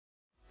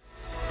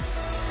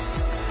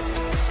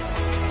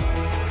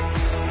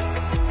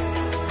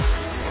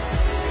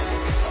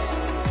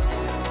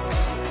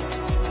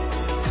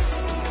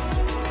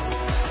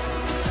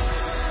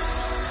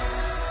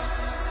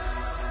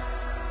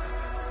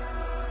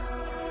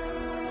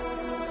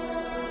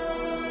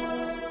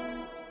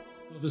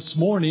This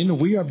morning,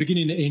 we are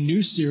beginning a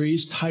new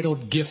series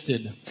titled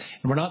Gifted. And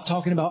we're not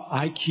talking about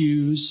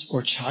IQs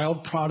or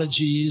child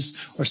prodigies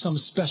or some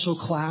special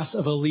class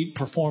of elite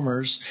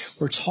performers.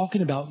 We're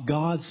talking about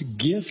God's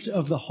gift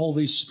of the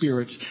Holy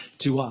Spirit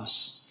to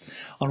us.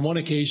 On one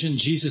occasion,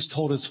 Jesus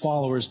told his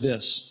followers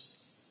this: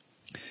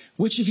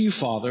 "Which of you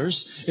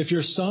fathers, if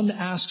your son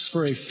asks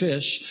for a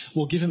fish,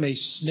 will give him a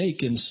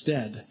snake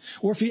instead?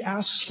 Or if he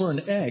asks for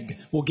an egg,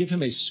 will give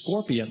him a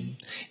scorpion?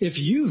 If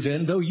you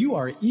then, though you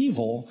are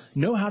evil,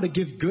 know how to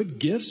give good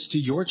gifts to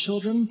your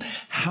children,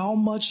 how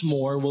much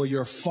more will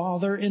your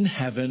Father in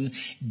heaven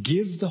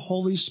give the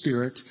Holy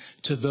Spirit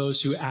to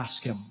those who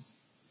ask him?"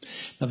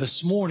 Now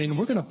this morning,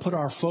 we're going to put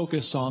our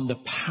focus on the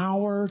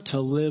power to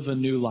live a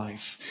new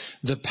life.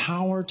 The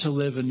power to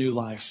live a new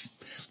life.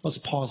 Let's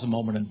pause a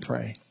moment and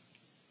pray.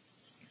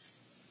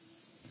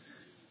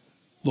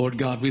 Lord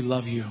God, we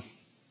love you.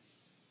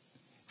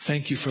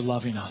 Thank you for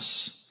loving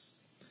us.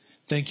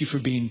 Thank you for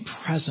being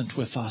present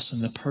with us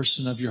in the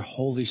person of your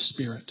Holy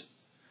Spirit.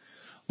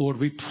 Lord,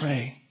 we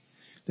pray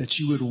that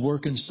you would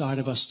work inside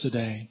of us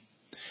today,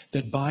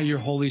 that by your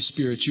Holy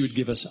Spirit you would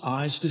give us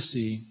eyes to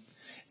see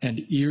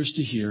and ears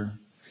to hear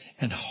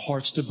and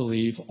hearts to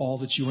believe all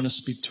that you want to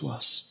speak to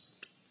us.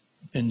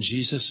 In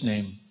Jesus'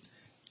 name,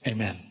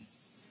 amen.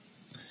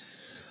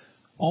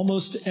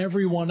 Almost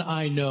everyone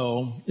I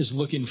know is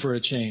looking for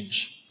a change.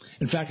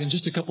 In fact, in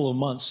just a couple of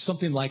months,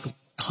 something like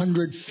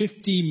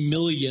 150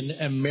 million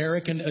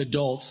American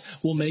adults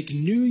will make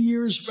New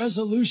Year's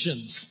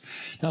resolutions.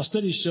 Now,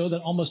 studies show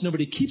that almost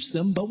nobody keeps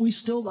them, but we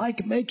still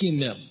like making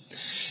them.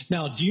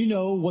 Now, do you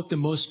know what the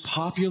most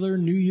popular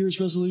New Year's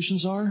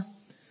resolutions are?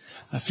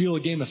 I feel a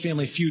game of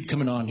Family Feud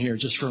coming on here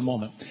just for a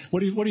moment. What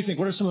do you think?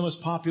 What are some of the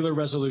most popular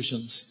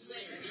resolutions?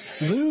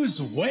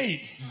 Lose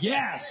weight.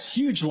 Yes,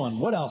 huge one.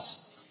 What else?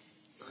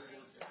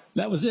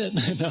 That was it.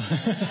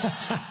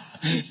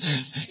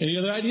 Any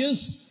other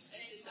ideas?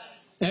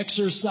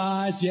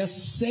 Exercise. Yes.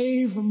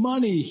 Save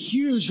money.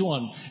 Huge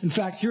one. In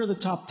fact, here are the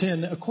top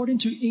 10 according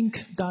to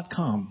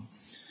Inc.com.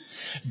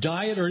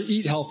 Diet or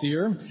eat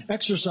healthier.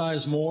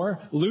 Exercise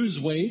more. Lose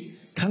weight.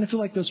 Kind of feel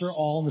like those are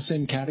all in the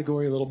same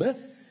category a little bit.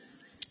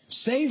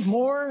 Save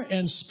more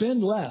and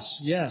spend less.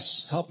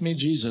 Yes. Help me,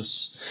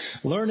 Jesus.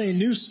 Learn a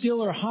new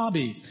skill or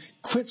hobby.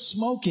 Quit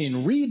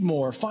smoking, read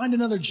more, find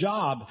another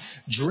job,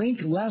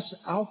 drink less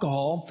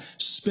alcohol,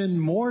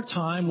 spend more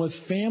time with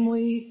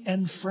family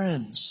and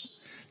friends.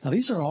 Now,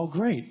 these are all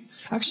great.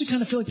 I actually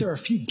kind of feel like there are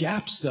a few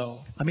gaps, though.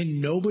 I mean,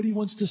 nobody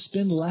wants to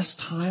spend less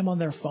time on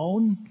their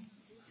phone.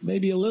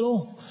 Maybe a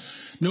little.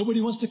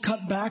 Nobody wants to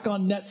cut back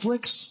on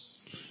Netflix.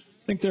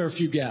 I think there are a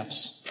few gaps.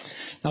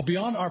 Now,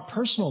 beyond our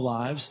personal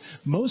lives,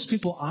 most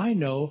people I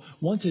know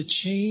want to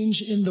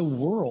change in the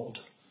world.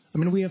 I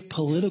mean, we have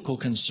political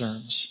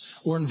concerns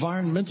or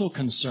environmental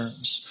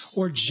concerns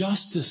or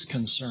justice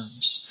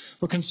concerns.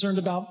 We're concerned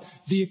about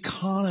the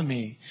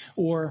economy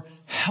or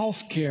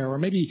healthcare or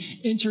maybe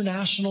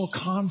international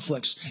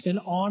conflicts and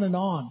on and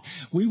on.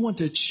 We want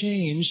to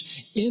change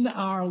in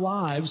our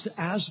lives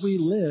as we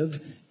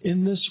live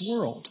in this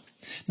world.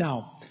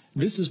 Now,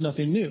 this is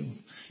nothing new.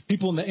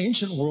 People in the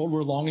ancient world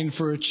were longing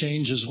for a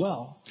change as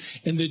well.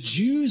 And the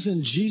Jews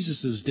in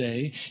Jesus'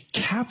 day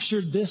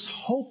captured this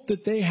hope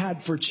that they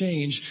had for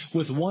change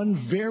with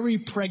one very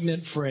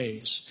pregnant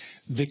phrase: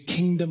 the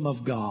kingdom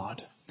of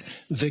God.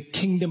 The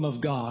kingdom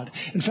of God.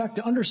 In fact,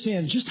 to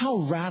understand just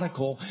how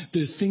radical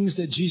the things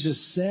that Jesus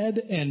said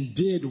and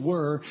did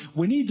were,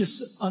 we need to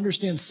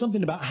understand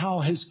something about how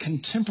his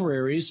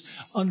contemporaries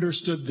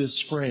understood this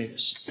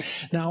phrase.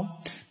 Now,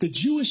 the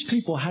Jewish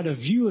people had a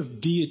view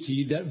of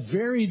deity that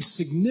varied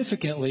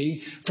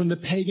significantly from the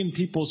pagan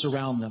peoples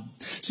around them.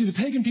 See, the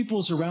pagan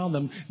peoples around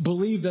them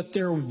believed that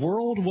their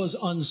world was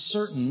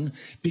uncertain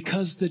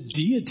because the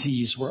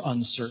deities were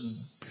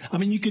uncertain. I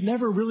mean, you could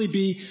never really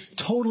be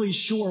totally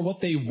sure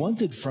what they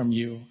wanted from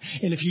you.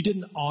 And if you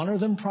didn't honor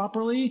them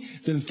properly,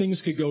 then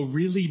things could go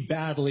really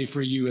badly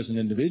for you as an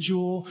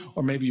individual,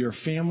 or maybe your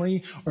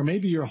family, or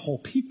maybe your whole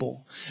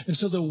people. And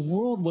so the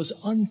world was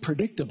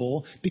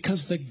unpredictable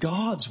because the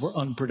gods were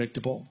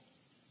unpredictable.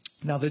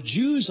 Now, the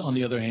Jews, on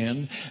the other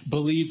hand,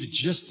 believed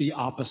just the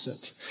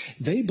opposite.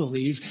 They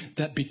believed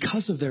that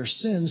because of their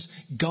sins,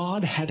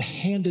 God had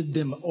handed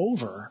them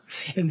over.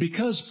 And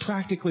because,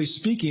 practically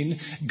speaking,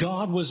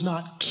 God was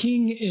not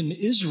king in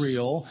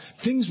Israel,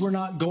 things were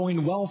not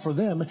going well for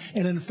them.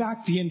 And in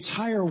fact, the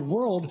entire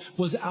world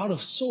was out of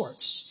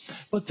sorts.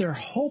 But their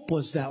hope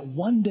was that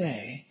one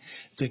day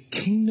the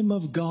kingdom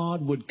of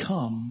God would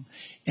come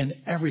and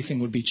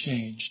everything would be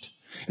changed.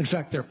 In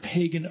fact, their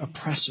pagan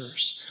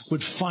oppressors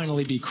would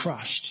finally be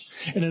crushed.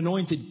 An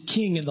anointed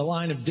king in the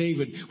line of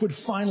David would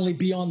finally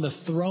be on the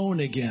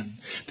throne again.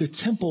 The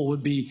temple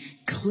would be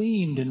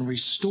cleaned and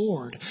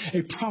restored.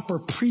 A proper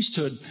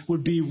priesthood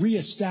would be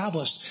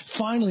reestablished.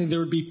 Finally, there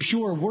would be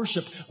pure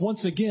worship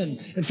once again.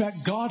 In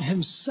fact, God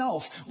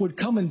himself would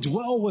come and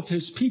dwell with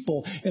his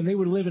people, and they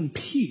would live in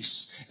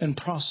peace and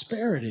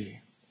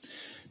prosperity.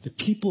 The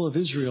people of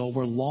Israel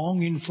were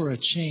longing for a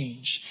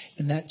change,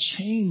 and that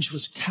change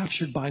was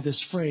captured by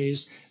this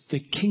phrase, the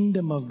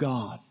kingdom of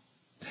God.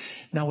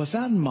 Now, with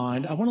that in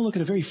mind, I want to look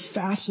at a very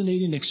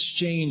fascinating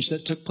exchange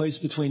that took place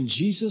between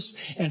Jesus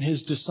and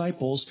his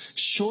disciples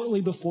shortly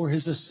before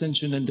his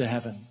ascension into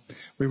heaven.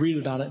 We read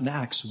about it in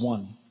Acts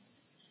 1.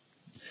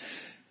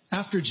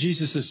 After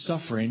Jesus'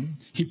 suffering,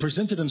 he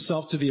presented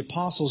himself to the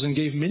apostles and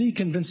gave many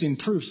convincing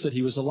proofs that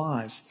he was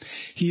alive.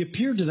 He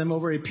appeared to them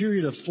over a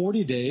period of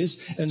 40 days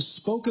and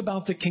spoke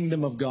about the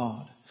kingdom of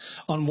God.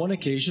 On one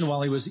occasion,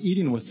 while he was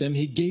eating with them,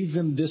 he gave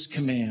them this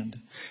command: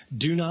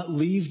 "Do not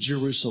leave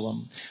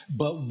Jerusalem,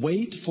 but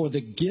wait for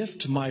the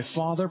gift my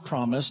Father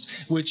promised,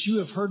 which you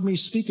have heard me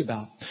speak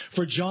about.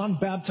 For John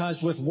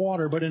baptized with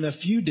water, but in a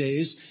few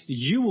days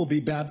you will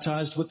be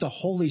baptized with the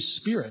Holy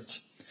Spirit."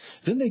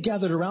 Then they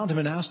gathered around him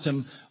and asked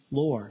him,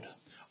 "Lord,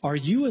 are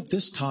you at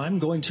this time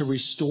going to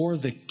restore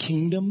the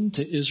kingdom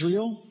to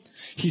Israel?"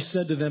 He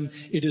said to them,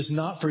 "It is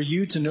not for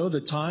you to know the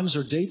times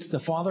or dates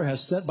the Father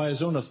has set by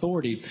his own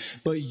authority,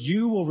 but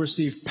you will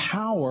receive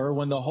power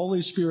when the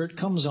Holy Spirit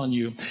comes on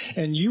you,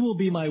 and you will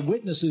be my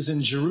witnesses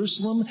in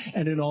Jerusalem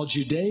and in all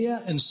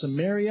Judea and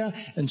Samaria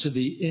and to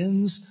the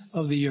ends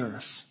of the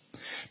earth."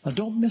 Now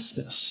don't miss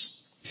this.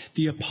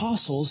 The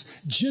apostles,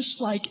 just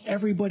like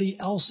everybody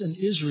else in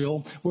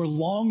Israel, were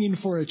longing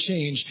for a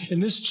change.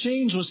 And this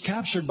change was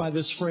captured by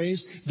this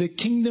phrase, the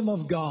kingdom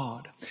of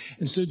God.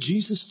 And so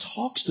Jesus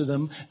talks to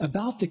them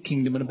about the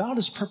kingdom and about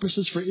his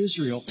purposes for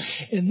Israel.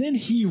 And then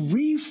he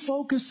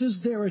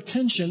refocuses their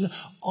attention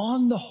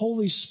on the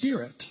Holy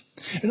Spirit.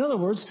 In other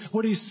words,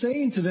 what he's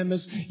saying to them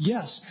is,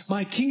 yes,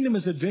 my kingdom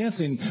is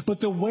advancing, but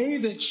the way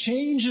that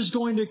change is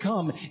going to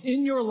come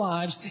in your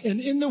lives and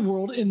in the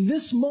world in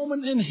this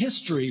moment in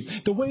history,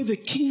 the way the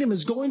kingdom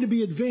is going to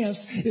be advanced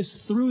is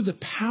through the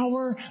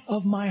power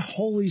of my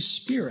Holy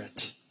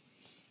Spirit.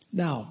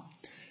 Now,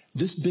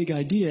 this big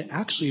idea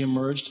actually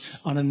emerged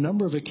on a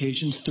number of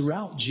occasions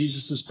throughout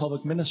Jesus'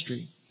 public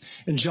ministry.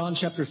 In John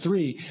chapter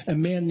 3, a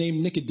man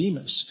named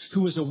Nicodemus,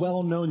 who was a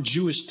well-known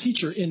Jewish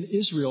teacher in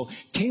Israel,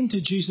 came to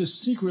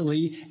Jesus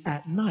secretly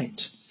at night.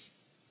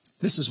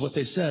 This is what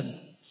they said: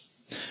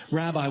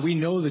 "Rabbi, we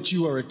know that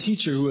you are a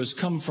teacher who has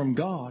come from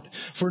God,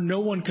 for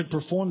no one could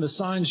perform the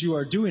signs you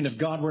are doing if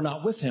God were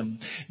not with him."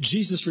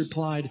 Jesus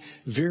replied,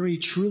 "Very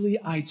truly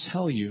I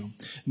tell you,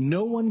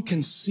 no one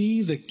can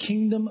see the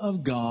kingdom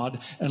of God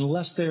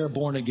unless they are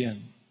born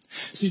again."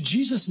 See,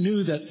 Jesus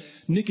knew that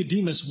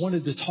Nicodemus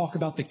wanted to talk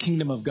about the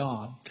kingdom of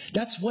God.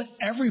 That's what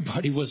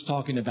everybody was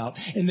talking about.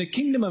 And the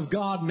kingdom of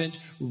God meant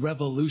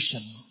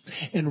revolution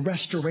and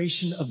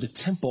restoration of the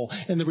temple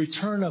and the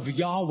return of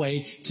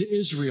Yahweh to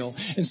Israel.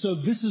 And so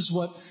this is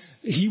what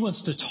he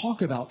wants to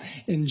talk about.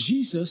 And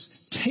Jesus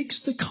takes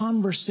the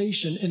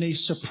conversation in a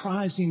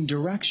surprising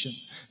direction.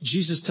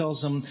 Jesus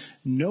tells him,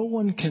 no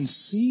one can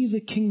see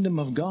the kingdom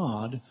of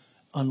God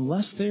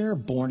unless they are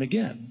born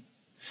again.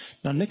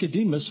 Now,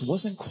 Nicodemus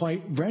wasn't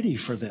quite ready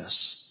for this.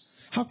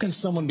 "How can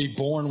someone be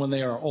born when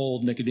they are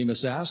old?"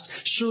 Nicodemus asked.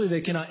 "Surely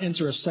they cannot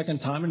enter a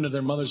second time into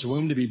their mother's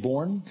womb to be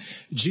born?"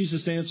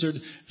 Jesus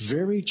answered,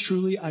 "Very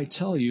truly I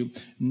tell you,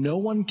 no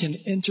one can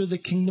enter the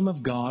kingdom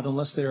of God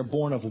unless they are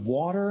born of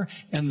water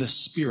and the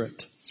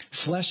Spirit.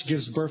 Flesh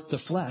gives birth to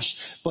flesh,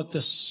 but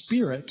the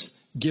Spirit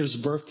gives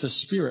birth to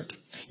spirit.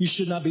 You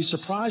should not be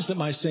surprised at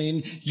my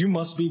saying, you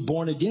must be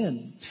born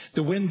again.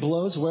 The wind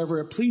blows wherever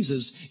it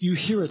pleases. You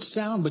hear its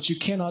sound, but you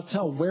cannot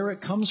tell where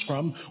it comes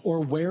from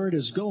or where it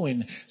is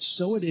going.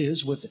 So it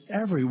is with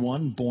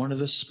everyone born of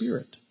the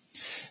Spirit."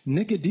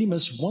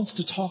 Nicodemus wants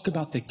to talk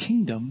about the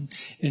kingdom,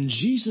 and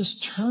Jesus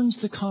turns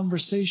the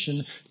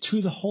conversation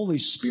to the Holy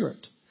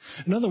Spirit.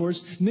 In other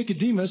words,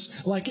 Nicodemus,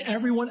 like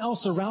everyone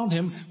else around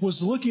him,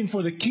 was looking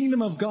for the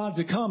kingdom of God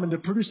to come and to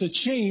produce a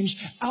change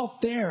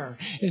out there.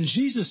 And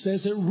Jesus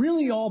says it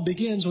really all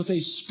begins with a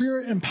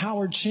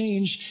Spirit-empowered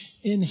change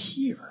in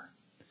here.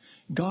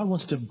 God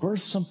wants to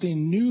birth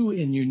something new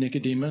in you,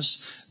 Nicodemus,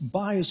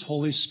 by his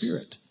Holy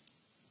Spirit.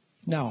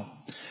 Now,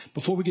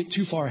 before we get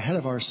too far ahead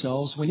of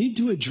ourselves, we need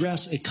to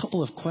address a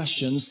couple of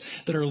questions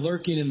that are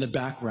lurking in the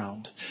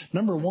background.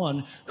 Number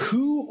one,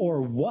 who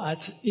or what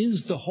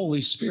is the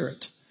Holy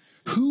Spirit?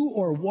 Who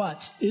or what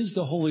is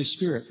the Holy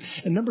Spirit?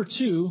 And number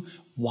two,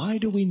 why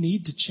do we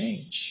need to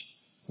change?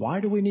 Why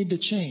do we need to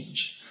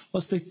change?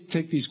 Let's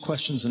take these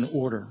questions in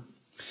order.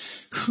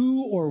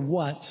 Who or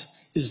what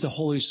is the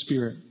Holy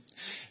Spirit?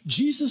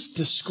 Jesus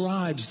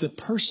describes the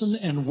person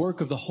and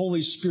work of the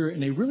Holy Spirit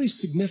in a really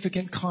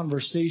significant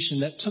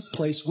conversation that took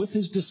place with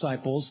his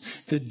disciples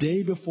the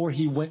day before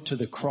he went to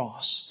the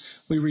cross.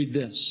 We read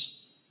this: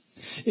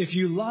 "If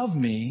you love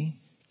me,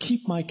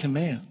 keep my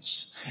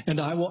commands, and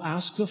I will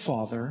ask the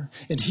Father,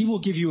 and he will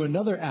give you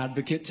another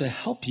advocate to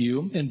help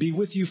you and be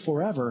with you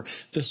forever,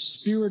 the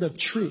Spirit of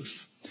truth.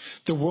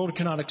 The world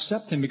cannot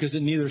accept him because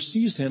it neither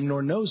sees him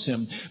nor knows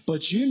him,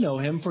 but you know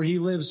him, for he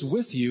lives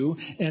with you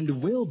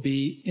and will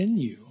be in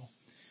you.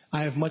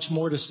 I have much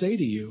more to say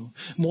to you,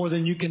 more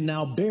than you can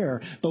now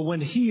bear, but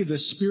when he, the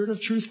Spirit of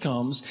truth,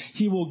 comes,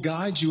 he will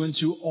guide you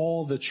into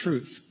all the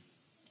truth.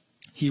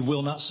 He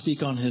will not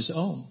speak on his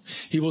own.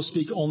 He will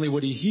speak only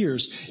what he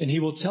hears, and he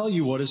will tell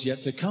you what is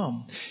yet to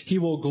come. He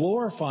will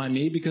glorify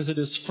me because it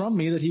is from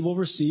me that he will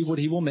receive what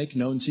he will make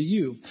known to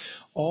you.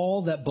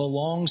 All that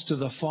belongs to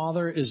the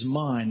Father is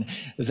mine.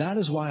 That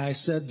is why I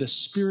said the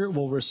Spirit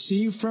will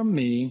receive from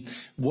me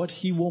what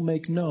he will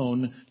make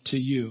known to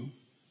you.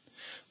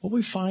 What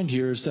we find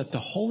here is that the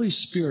Holy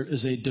Spirit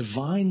is a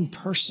divine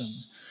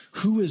person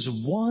who is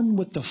one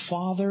with the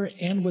Father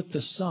and with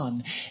the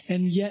Son,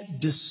 and yet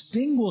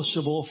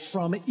distinguishable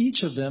from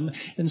each of them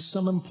in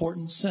some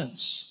important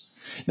sense.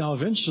 Now,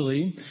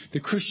 eventually, the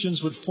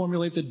Christians would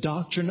formulate the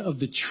doctrine of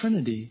the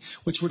Trinity,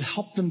 which would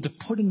help them to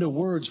put into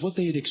words what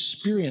they had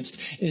experienced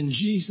in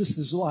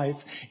Jesus' life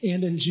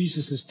and in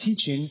Jesus'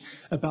 teaching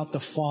about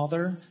the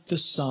Father, the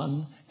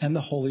Son, and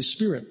the Holy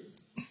Spirit.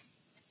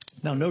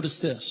 Now, notice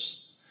this.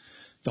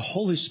 The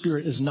Holy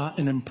Spirit is not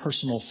an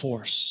impersonal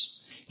force.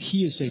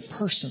 He is a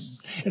person.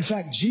 In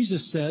fact,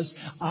 Jesus says,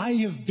 I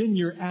have been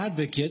your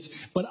advocate,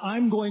 but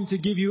I'm going to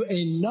give you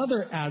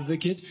another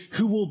advocate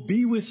who will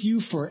be with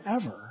you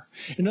forever.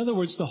 In other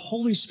words, the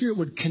Holy Spirit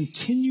would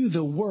continue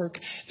the work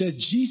that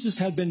Jesus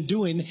had been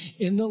doing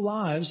in the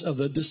lives of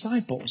the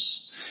disciples.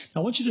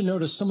 Now, I want you to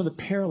notice some of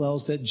the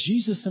parallels that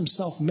Jesus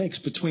himself makes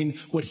between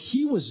what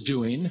he was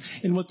doing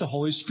and what the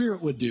Holy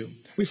Spirit would do.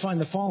 We find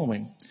the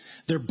following.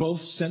 They're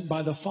both sent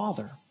by the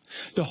Father.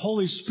 The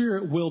Holy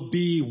Spirit will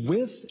be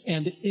with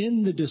and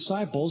in the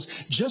disciples,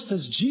 just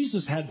as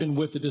Jesus had been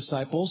with the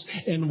disciples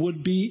and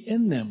would be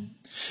in them.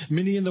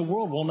 Many in the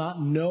world will not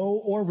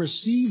know or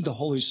receive the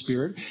Holy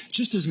Spirit,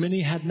 just as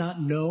many had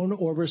not known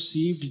or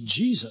received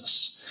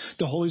Jesus.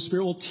 The Holy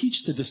Spirit will teach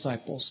the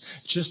disciples,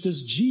 just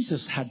as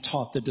Jesus had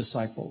taught the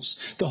disciples.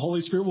 The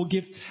Holy Spirit will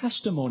give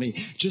testimony,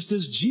 just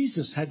as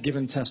Jesus had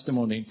given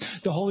testimony.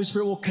 The Holy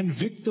Spirit will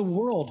convict the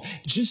world,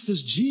 just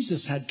as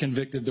Jesus had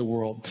convicted the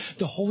world.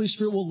 The Holy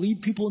Spirit will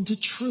lead people into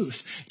truth,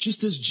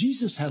 just as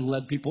Jesus had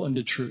led people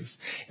into truth.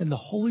 And the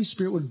Holy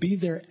Spirit would be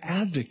their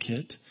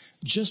advocate,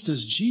 just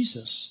as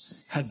Jesus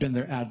had been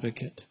their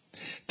advocate.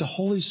 The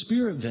Holy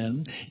Spirit,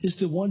 then, is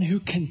the one who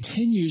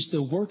continues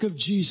the work of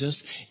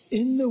Jesus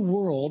in the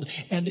world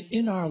and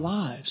in our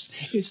lives.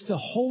 It's the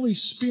Holy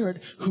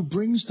Spirit who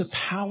brings the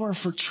power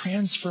for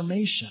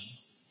transformation.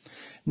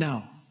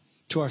 Now,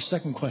 to our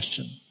second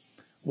question.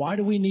 Why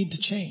do we need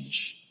to change?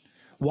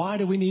 Why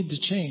do we need to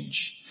change?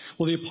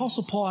 Well, the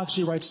Apostle Paul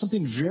actually writes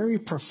something very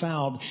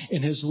profound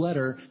in his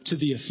letter to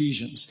the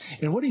Ephesians.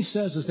 And what he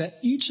says is that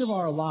each of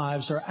our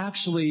lives are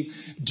actually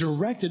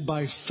directed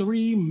by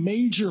three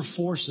major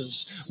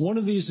forces. One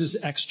of these is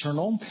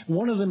external,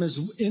 one of them is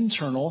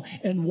internal,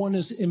 and one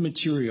is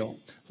immaterial.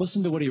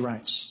 Listen to what he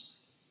writes.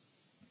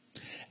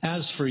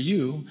 As for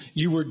you,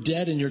 you were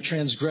dead in your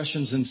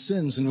transgressions and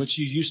sins in which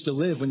you used to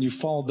live when you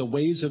followed the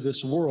ways of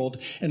this world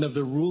and of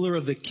the ruler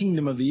of the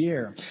kingdom of the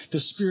air,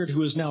 the spirit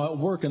who is now at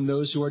work in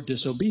those who are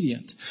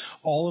disobedient.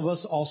 All of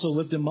us also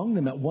lived among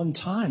them at one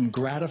time,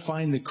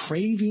 gratifying the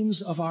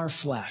cravings of our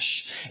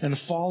flesh and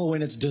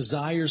following its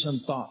desires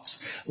and thoughts.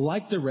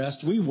 Like the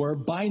rest, we were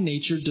by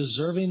nature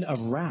deserving of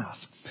wrath.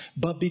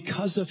 But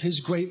because of his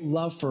great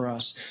love for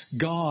us,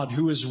 God,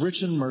 who is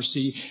rich in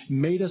mercy,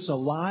 made us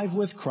alive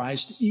with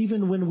Christ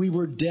even when we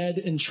were dead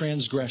in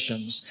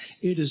transgressions.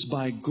 It is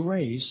by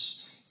grace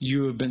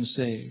you have been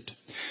saved.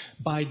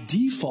 By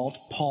default,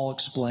 Paul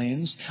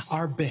explains,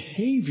 our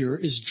behavior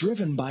is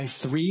driven by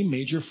three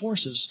major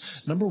forces.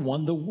 Number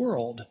one, the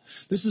world.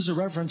 This is a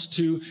reference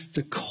to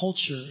the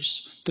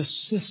cultures, the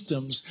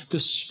systems, the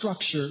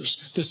structures,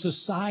 the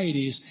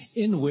societies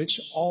in which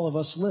all of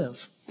us live.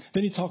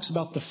 Then he talks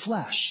about the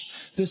flesh.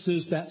 This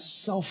is that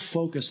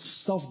self-focused,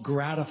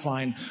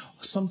 self-gratifying,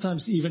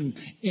 sometimes even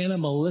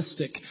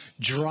animalistic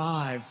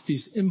drive,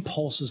 these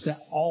impulses that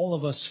all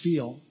of us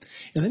feel.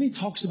 And then he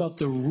talks about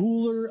the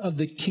ruler of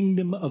the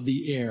kingdom of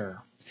the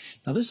air.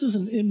 Now, this is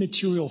an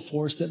immaterial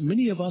force that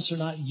many of us are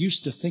not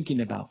used to thinking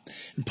about.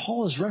 And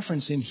Paul is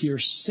referencing here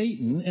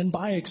Satan and,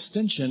 by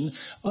extension,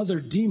 other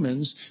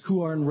demons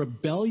who are in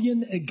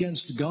rebellion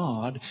against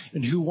God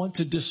and who want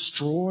to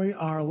destroy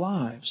our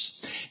lives.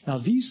 Now,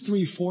 these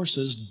three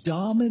forces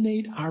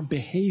dominate our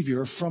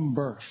behavior from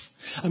birth.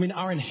 I mean,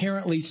 our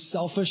inherently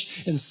selfish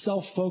and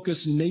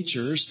self-focused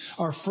natures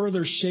are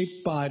further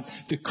shaped by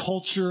the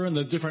culture and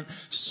the different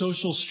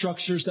social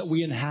structures that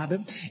we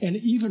inhabit, and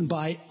even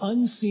by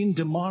unseen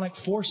demonic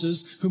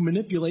forces who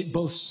manipulate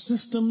both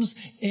systems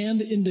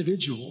and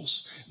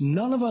individuals.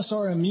 None of us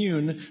are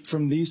immune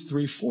from these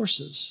three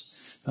forces.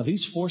 Now,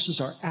 these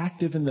forces are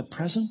active in the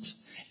present,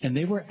 and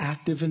they were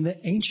active in the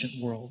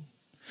ancient world.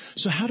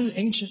 So how did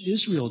ancient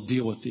Israel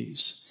deal with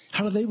these?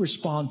 How do they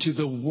respond to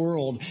the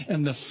world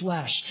and the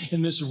flesh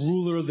and this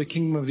ruler of the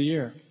kingdom of the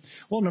air?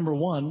 Well, number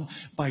one,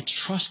 by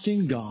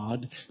trusting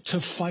God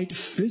to fight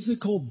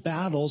physical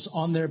battles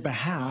on their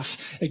behalf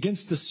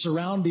against the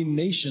surrounding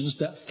nations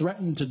that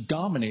threaten to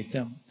dominate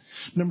them.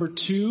 Number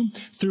 2,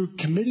 through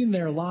committing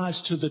their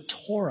lives to the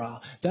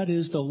Torah, that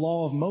is the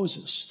law of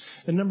Moses.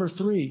 And number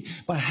 3,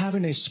 by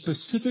having a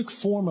specific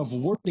form of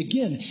war.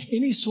 Again,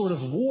 any sort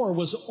of war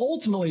was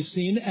ultimately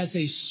seen as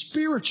a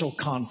spiritual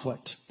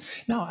conflict.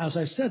 Now, as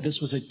I said, this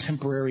was a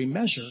temporary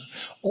measure.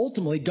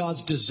 Ultimately,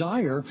 God's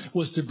desire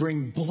was to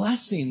bring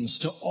blessings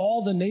to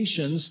all the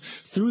nations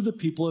through the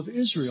people of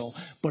Israel.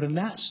 But in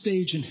that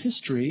stage in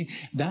history,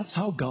 that's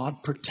how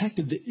God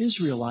protected the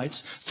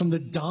Israelites from the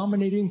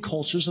dominating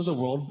cultures of the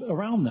world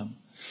around them.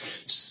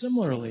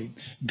 Similarly,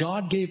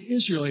 God gave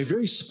Israel a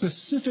very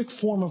specific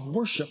form of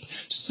worship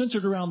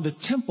centered around the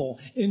temple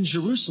in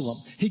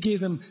Jerusalem. He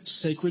gave them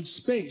sacred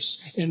space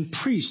and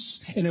priests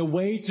in a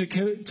way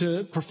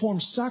to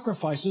perform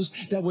sacrifices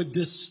that would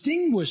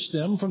distinguish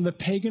them from the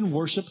pagan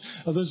worship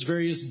of those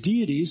various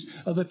deities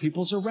of the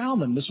peoples around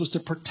them. This was to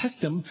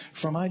protect them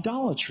from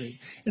idolatry.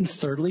 And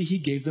thirdly, He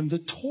gave them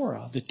the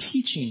Torah, the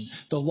teaching,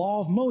 the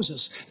law of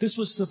Moses. This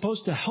was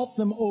supposed to help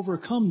them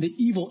overcome the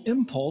evil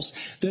impulse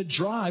that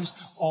drives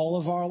all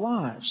of our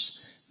lives.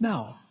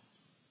 Now,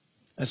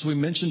 as we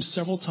mentioned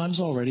several times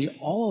already,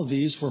 all of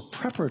these were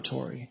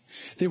preparatory.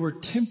 They were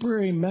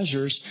temporary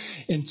measures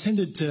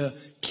intended to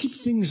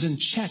keep things in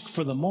check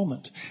for the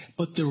moment.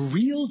 But the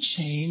real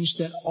change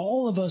that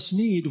all of us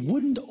need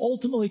wouldn't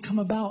ultimately come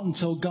about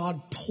until God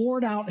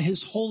poured out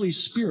His Holy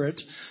Spirit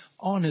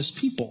on His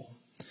people.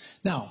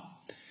 Now,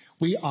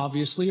 we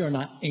obviously are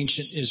not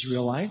ancient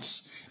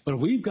Israelites, but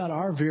we've got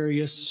our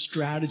various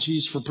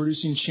strategies for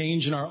producing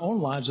change in our own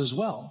lives as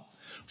well.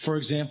 For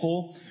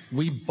example,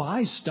 we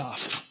buy stuff.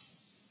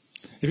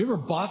 Have you ever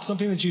bought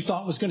something that you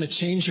thought was going to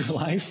change your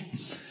life,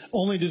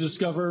 only to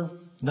discover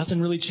nothing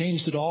really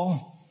changed at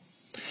all?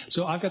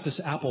 So I've got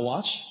this Apple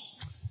Watch.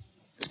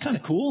 It's kind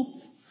of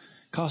cool.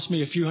 Cost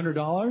me a few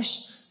 $100s.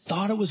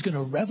 Thought it was going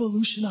to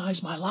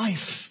revolutionize my life.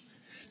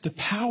 The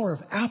power of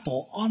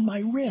Apple on my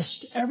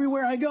wrist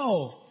everywhere I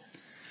go.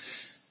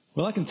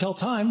 Well, I can tell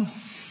time.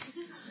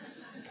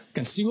 I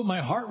can see what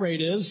my heart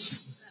rate is,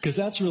 because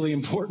that's really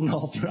important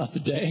all throughout the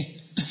day.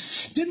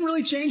 Didn't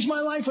really change my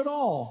life at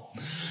all.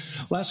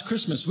 Last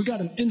Christmas, we got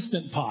an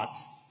Instant Pot.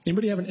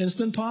 Anybody have an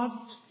Instant Pot?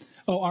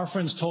 Oh, our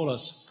friends told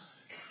us,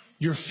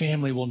 your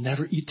family will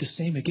never eat the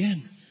same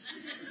again.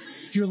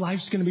 Your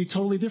life's going to be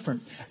totally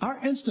different.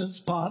 Our Instant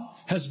Pot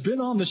has been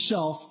on the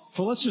shelf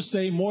for, let's just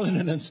say, more than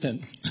an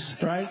instant,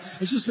 right?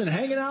 It's just been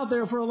hanging out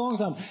there for a long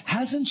time.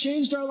 Hasn't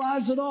changed our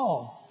lives at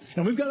all.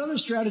 And we've got other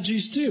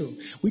strategies too.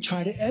 We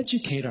try to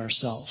educate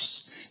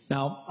ourselves.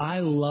 Now, I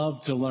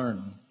love to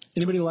learn.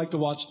 Anybody like to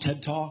watch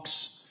TED Talks,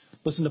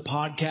 listen to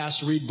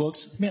podcasts, read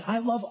books? Man, I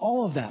love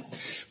all of that.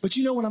 But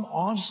you know, when I'm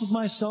honest with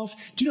myself,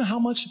 do you know how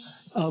much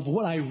of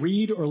what I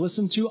read or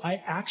listen to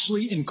I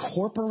actually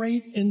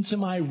incorporate into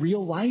my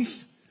real life?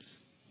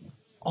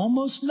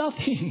 Almost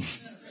nothing.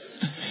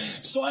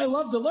 So I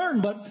love to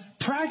learn, but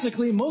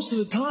practically most of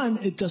the time,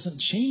 it doesn't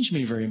change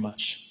me very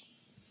much.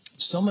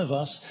 Some of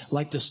us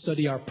like to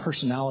study our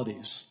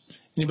personalities.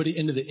 Anybody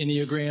into the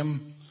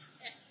Enneagram?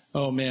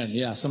 Oh, man,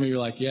 yeah. Some of you are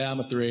like, yeah, I'm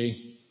a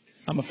 3.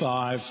 I'm a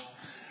 5,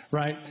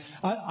 right?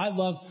 I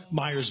love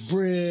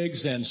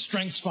Myers-Briggs and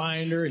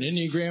StrengthsFinder and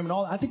Enneagram and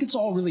all. I think it's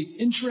all really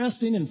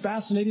interesting and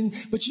fascinating.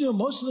 But, you know,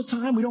 most of the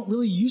time we don't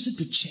really use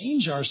it to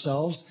change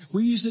ourselves.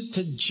 We use it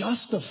to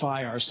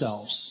justify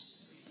ourselves.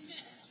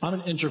 I'm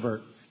an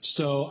introvert,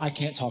 so I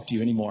can't talk to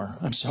you anymore.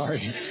 I'm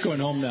sorry. Going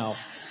home now.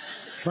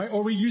 Right?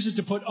 Or we use it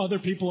to put other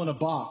people in a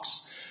box.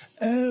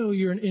 Oh,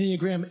 you're an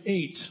Enneagram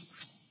 8.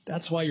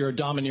 That's why you're a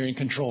domineering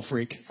control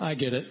freak. I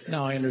get it.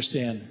 Now I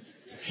understand.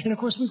 And, of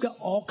course, we've got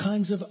all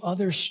kinds of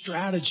other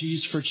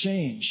strategies for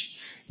change.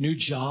 New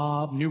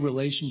job, new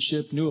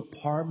relationship, new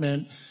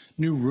apartment,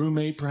 new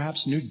roommate,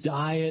 perhaps, new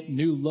diet,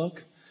 new look.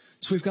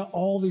 So we've got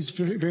all these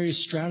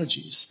various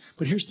strategies.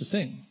 But here's the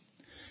thing.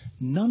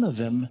 None of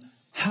them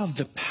have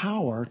the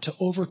power to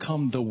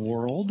overcome the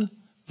world,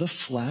 the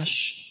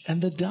flesh,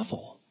 and the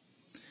devil.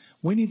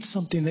 We need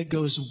something that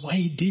goes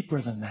way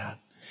deeper than that.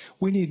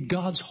 We need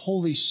God's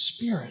Holy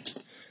Spirit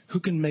who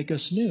can make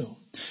us new.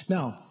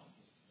 Now,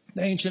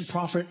 the ancient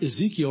prophet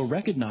Ezekiel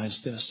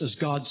recognized this as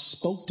God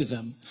spoke to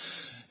them.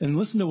 And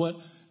listen to what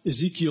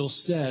Ezekiel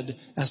said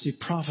as he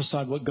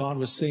prophesied what God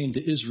was saying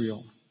to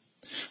Israel.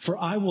 For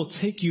I will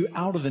take you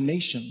out of the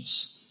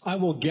nations. I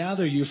will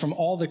gather you from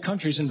all the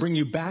countries and bring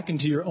you back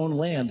into your own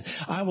land.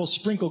 I will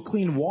sprinkle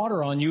clean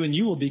water on you, and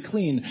you will be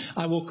clean.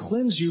 I will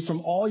cleanse you from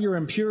all your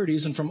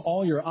impurities and from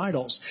all your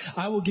idols.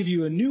 I will give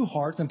you a new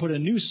heart and put a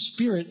new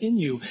spirit in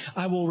you.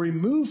 I will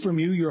remove from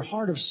you your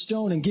heart of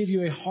stone and give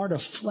you a heart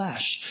of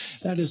flesh.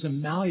 That is a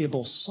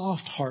malleable,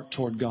 soft heart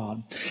toward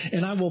God.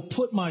 And I will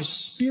put my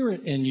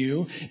spirit in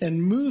you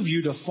and move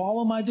you to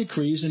follow my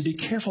decrees and be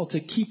careful to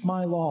keep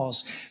my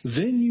laws.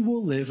 Then you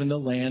will live in the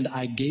land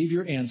I gave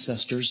your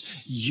ancestors.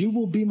 You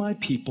will be my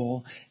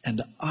people,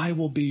 and I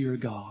will be your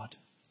God.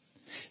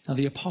 Now,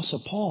 the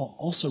Apostle Paul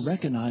also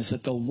recognized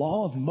that the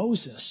law of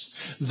Moses,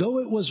 though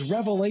it was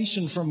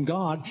revelation from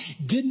God,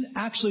 didn't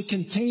actually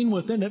contain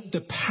within it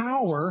the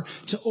power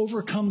to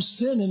overcome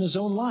sin in his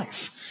own life.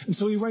 And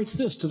so he writes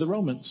this to the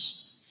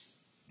Romans.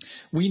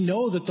 We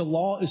know that the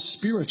law is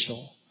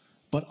spiritual,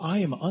 but I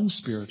am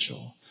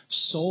unspiritual,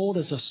 sold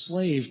as a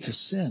slave to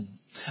sin.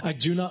 I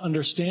do not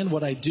understand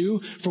what I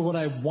do, for what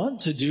I want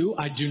to do,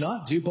 I do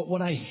not do, but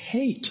what I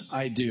hate,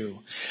 I do.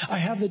 I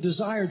have the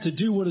desire to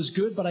do what is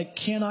good, but I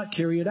cannot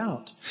carry it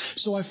out.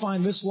 So I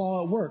find this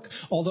law at work.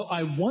 Although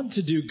I want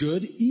to do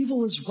good,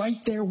 evil is right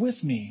there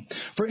with me.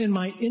 For in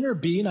my inner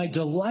being, I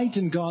delight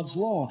in God's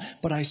law,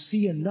 but I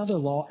see another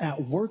law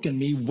at work in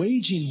me,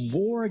 waging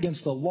war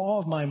against the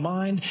law of my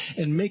mind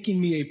and making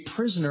me a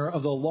prisoner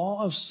of the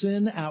law of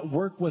sin at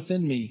work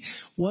within me.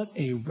 What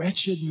a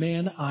wretched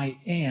man I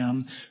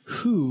am.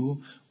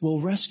 Who will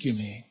rescue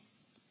me?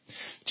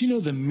 Do you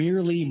know the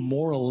merely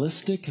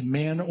moralistic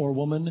man or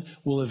woman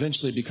will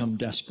eventually become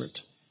desperate?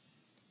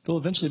 They'll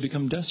eventually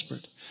become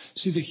desperate.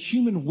 See, the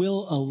human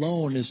will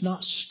alone is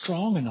not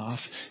strong enough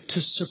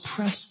to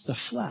suppress the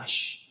flesh.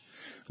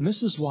 And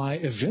this is why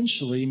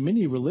eventually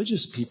many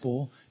religious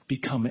people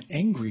become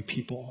angry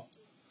people.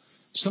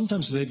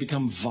 Sometimes they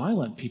become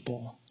violent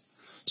people.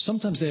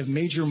 Sometimes they have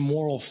major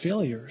moral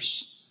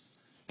failures.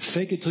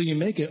 Fake it till you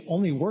make it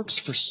only works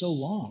for so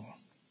long.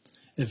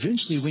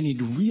 Eventually, we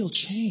need real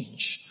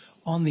change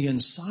on the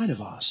inside of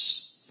us.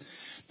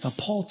 Now,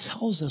 Paul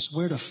tells us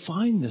where to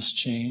find this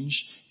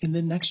change in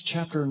the next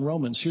chapter in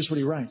Romans. Here's what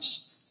he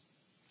writes.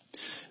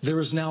 There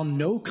is now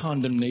no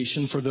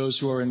condemnation for those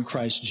who are in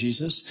Christ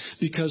Jesus,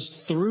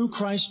 because through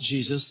Christ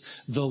Jesus,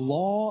 the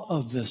law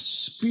of the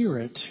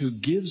Spirit who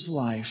gives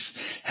life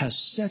has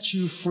set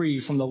you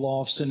free from the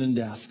law of sin and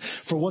death.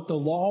 For what the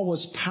law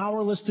was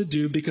powerless to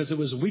do because it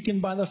was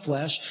weakened by the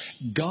flesh,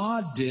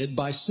 God did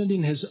by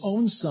sending his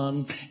own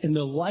Son in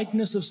the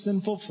likeness of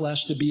sinful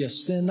flesh to be a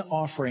sin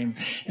offering.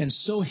 And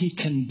so he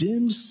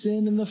condemned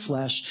sin in the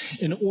flesh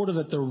in order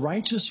that the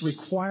righteous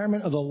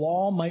requirement of the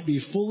law might be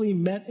fully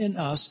met in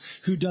us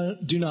who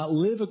do not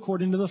live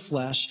according to the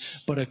flesh,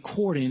 but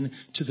according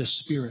to the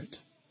Spirit.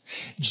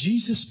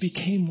 Jesus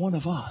became one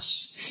of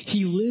us.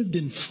 He lived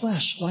in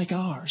flesh like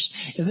ours.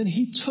 And then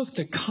he took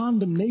the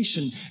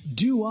condemnation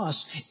due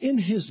us in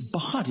his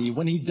body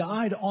when he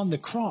died on the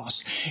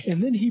cross.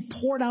 And then he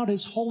poured out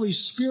his Holy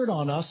Spirit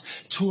on us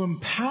to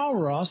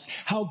empower us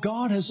how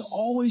God has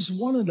always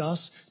wanted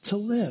us to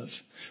live.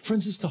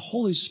 Friends, it's the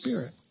Holy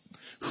Spirit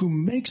who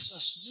makes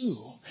us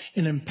new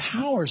and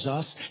empowers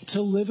us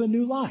to live a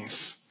new life.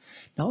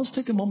 Now let's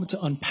take a moment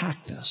to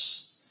unpack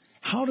this.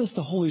 How does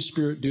the Holy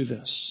Spirit do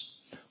this?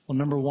 Well,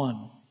 number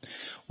one,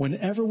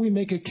 whenever we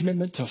make a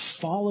commitment to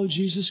follow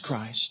Jesus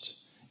Christ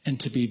and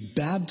to be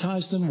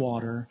baptized in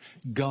water,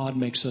 God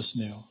makes us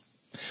new.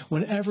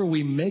 Whenever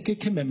we make a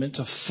commitment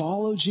to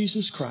follow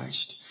Jesus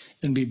Christ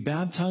and be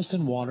baptized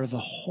in water, the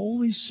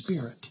Holy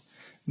Spirit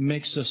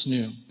makes us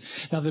new.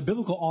 Now, the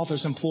biblical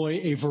authors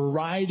employ a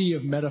variety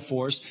of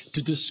metaphors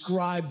to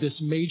describe this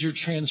major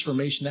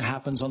transformation that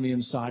happens on the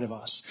inside of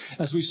us.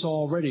 As we saw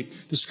already,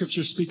 the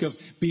scriptures speak of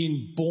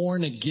being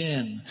born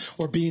again,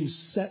 or being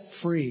set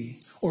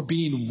free, or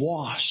being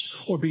washed,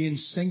 or being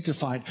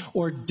sanctified,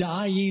 or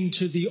dying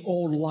to the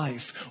old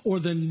life, or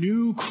the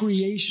new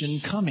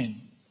creation coming.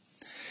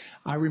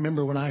 I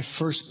remember when I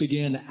first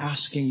began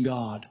asking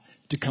God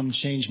to come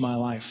change my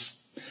life.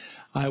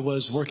 I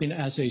was working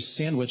as a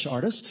sandwich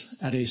artist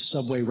at a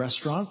Subway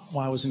restaurant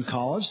while I was in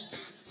college.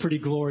 Pretty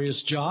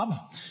glorious job.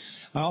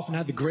 I often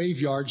had the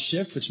graveyard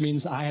shift, which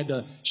means I had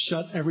to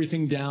shut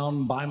everything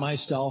down by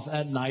myself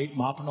at night,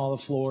 mopping all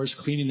the floors,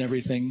 cleaning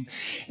everything.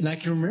 And I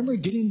can remember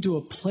getting to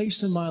a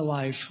place in my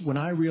life when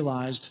I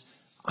realized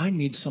I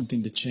need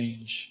something to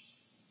change.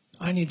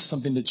 I need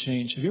something to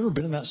change. Have you ever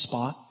been in that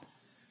spot?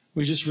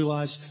 We just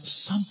realized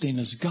something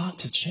has got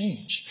to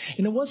change.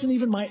 And it wasn't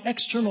even my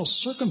external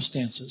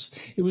circumstances.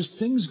 It was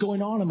things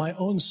going on in my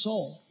own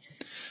soul.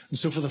 And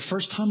so for the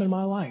first time in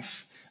my life,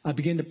 I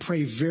began to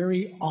pray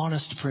very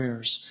honest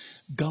prayers.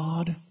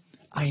 God,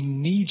 I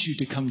need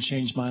you to come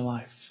change my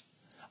life.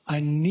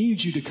 I need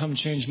you to come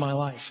change my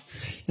life.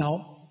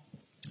 Now,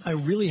 I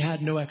really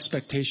had no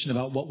expectation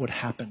about what would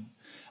happen.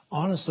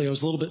 Honestly, I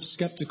was a little bit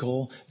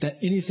skeptical that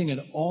anything at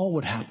all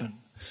would happen.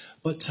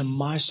 But to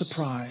my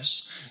surprise,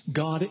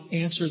 God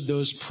answered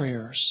those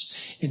prayers,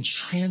 and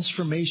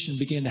transformation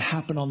began to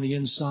happen on the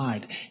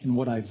inside in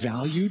what I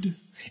valued,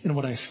 in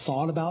what I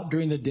thought about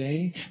during the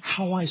day,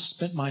 how I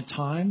spent my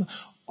time.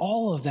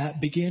 All of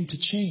that began to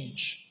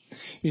change.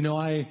 You know,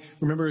 I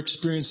remember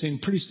experiencing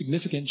pretty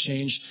significant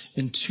change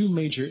in two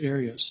major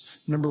areas.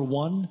 Number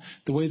one,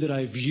 the way that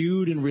I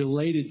viewed and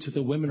related to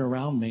the women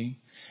around me.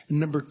 And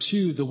number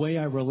two, the way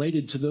I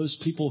related to those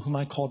people whom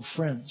I called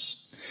friends.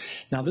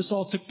 Now, this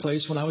all took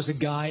place when I was a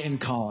guy in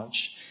college.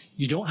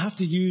 You don't have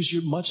to use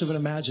much of an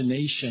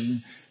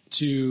imagination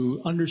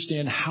to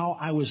understand how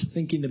I was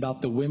thinking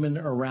about the women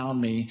around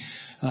me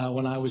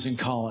when I was in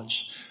college.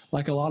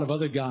 Like a lot of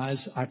other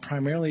guys, I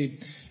primarily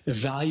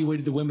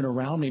evaluated the women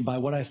around me by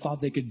what I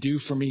thought they could do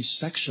for me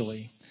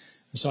sexually.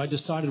 And so I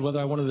decided whether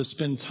I wanted to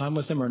spend time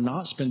with them or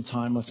not spend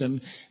time with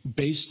them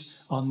based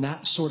on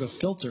that sort of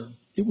filter.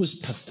 It was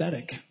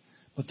pathetic.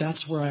 But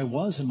that's where I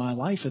was in my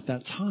life at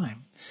that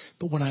time.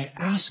 But when I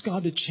asked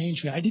God to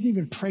change me, I didn't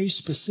even pray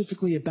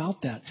specifically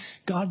about that.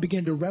 God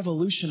began to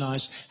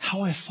revolutionize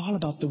how I thought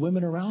about the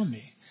women around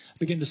me. I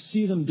began to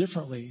see them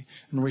differently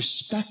and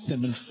respect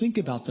them and think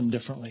about them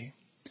differently.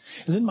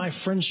 And then my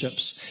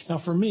friendships.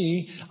 Now for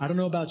me, I don't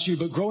know about you,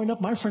 but growing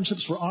up, my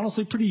friendships were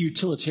honestly pretty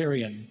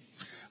utilitarian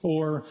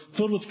or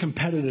filled with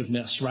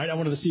competitiveness, right? I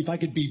wanted to see if I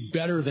could be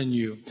better than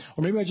you.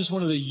 Or maybe I just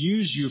wanted to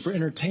use you for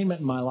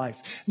entertainment in my life.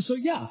 And so,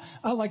 yeah,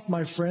 I liked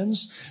my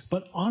friends,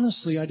 but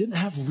honestly, I didn't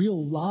have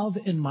real love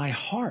in my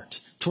heart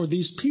toward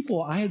these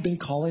people I had been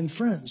calling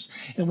friends.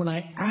 And when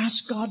I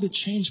asked God to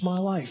change my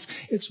life,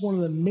 it's one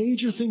of the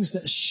major things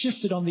that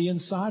shifted on the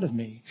inside of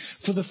me.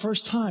 For the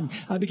first time,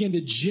 I began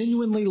to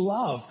genuinely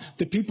love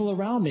the people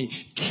around me,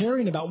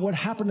 caring about what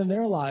happened in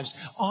their lives,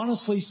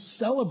 honestly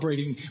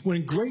celebrating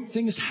when great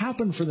things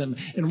happen for them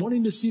and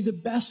wanting to see the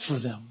best for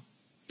them.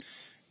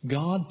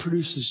 God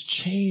produces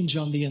change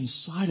on the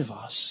inside of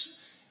us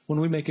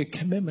when we make a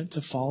commitment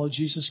to follow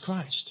Jesus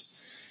Christ.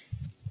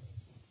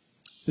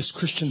 This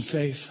Christian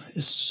faith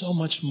is so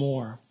much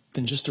more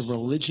than just a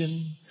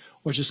religion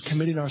or just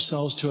committing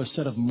ourselves to a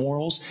set of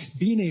morals.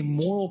 Being a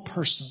moral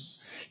person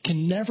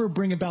can never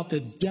bring about the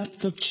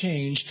depth of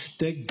change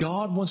that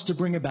God wants to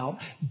bring about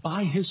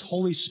by His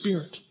Holy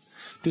Spirit.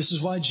 This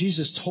is why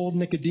Jesus told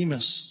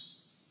Nicodemus,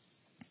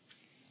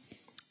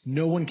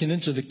 no one can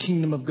enter the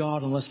kingdom of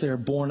God unless they are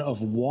born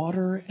of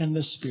water and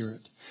the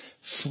Spirit.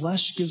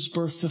 Flesh gives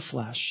birth to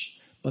flesh,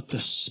 but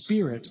the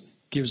Spirit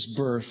gives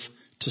birth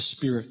to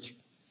spirit.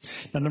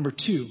 Now, number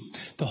 2,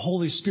 the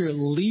Holy Spirit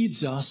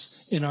leads us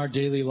in our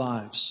daily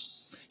lives.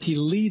 He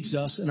leads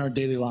us in our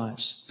daily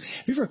lives.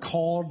 Have you ever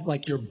called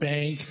like your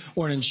bank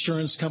or an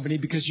insurance company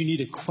because you need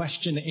a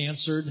question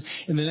answered,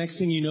 and the next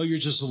thing you know, you're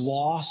just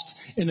lost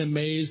in a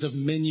maze of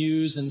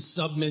menus and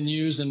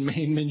sub-menus and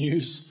main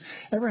menus?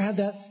 Ever had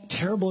that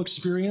terrible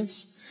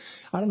experience?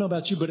 I don't know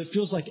about you, but it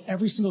feels like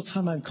every single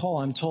time I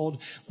call, I'm told,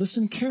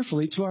 listen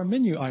carefully to our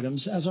menu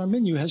items as our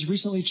menu has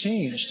recently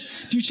changed.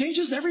 Do you change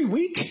this every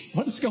week?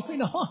 What is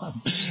going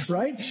on?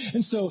 Right?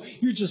 And so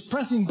you're just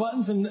pressing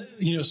buttons and,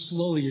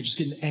 slowly you're just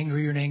getting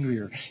angrier and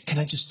angrier. Can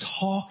I just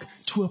talk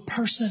to a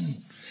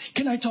person?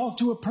 Can I talk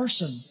to a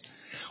person?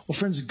 Well,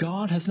 friends,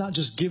 God has not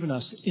just given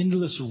us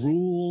endless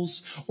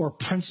rules or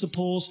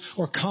principles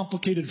or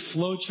complicated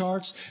flow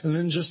charts and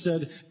then just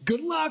said, good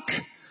luck.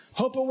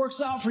 Hope it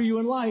works out for you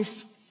in life.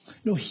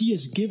 No, He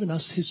has given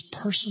us His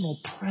personal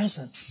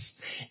presence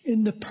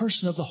in the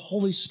person of the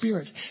Holy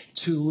Spirit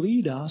to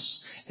lead us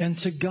and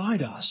to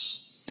guide us.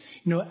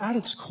 At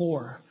its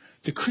core,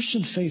 the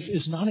Christian faith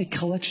is not a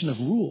collection of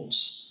rules.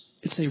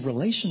 It's a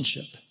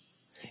relationship.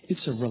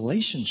 It's a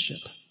relationship.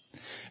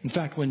 In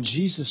fact, when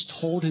Jesus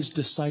told His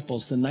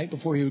disciples the night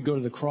before He would go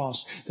to the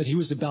cross that He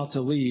was about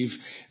to leave,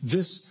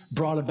 this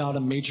brought about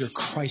a major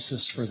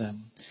crisis for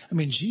them.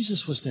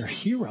 Jesus was their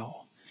hero.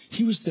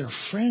 He was their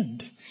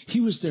friend. He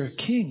was their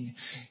king.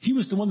 He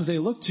was the one that they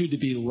looked to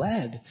be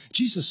led.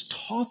 Jesus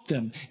taught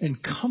them and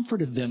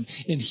comforted them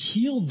and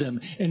healed them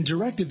and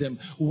directed them.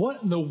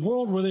 What in the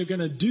world were they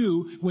going to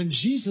do when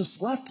Jesus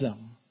left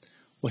them?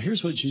 Well,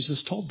 here's what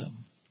Jesus told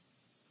them.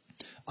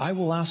 I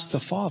will ask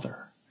the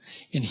Father,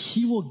 and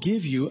He will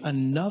give you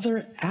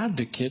another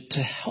advocate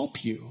to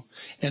help you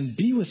and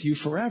be with you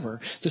forever,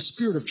 the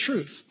Spirit of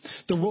truth.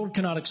 The world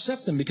cannot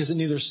accept Him because it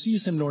neither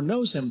sees Him nor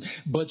knows Him,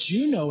 but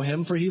you know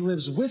Him, for He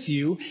lives with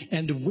you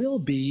and will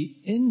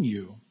be in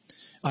you.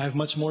 I have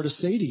much more to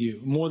say to you,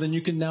 more than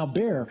you can now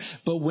bear.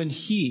 But when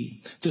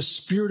He, the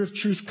Spirit of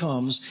truth,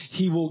 comes,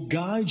 He will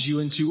guide you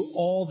into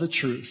all the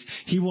truth.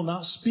 He will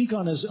not speak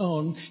on His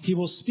own. He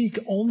will speak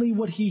only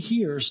what He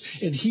hears,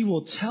 and He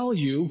will tell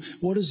you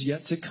what is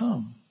yet to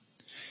come.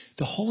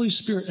 The Holy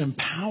Spirit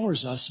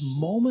empowers us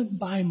moment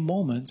by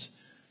moment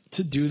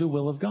to do the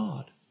will of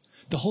God.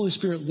 The Holy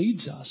Spirit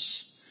leads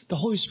us. The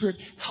Holy Spirit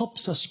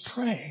helps us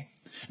pray.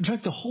 In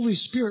fact, the Holy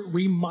Spirit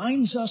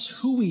reminds us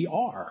who we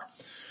are.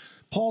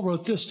 Paul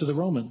wrote this to the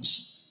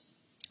Romans.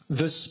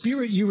 The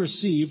Spirit you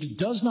received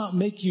does not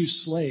make you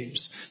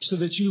slaves so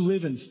that you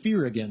live in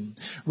fear again.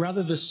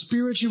 Rather, the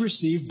Spirit you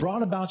received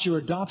brought about your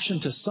adoption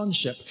to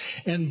sonship,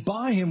 and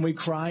by Him we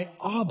cry,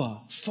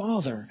 Abba,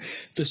 Father.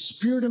 The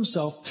Spirit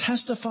Himself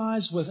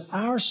testifies with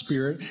our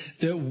spirit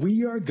that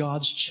we are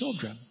God's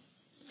children.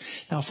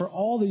 Now, for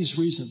all these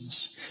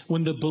reasons,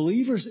 when the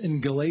believers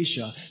in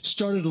Galatia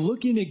started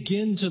looking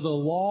again to the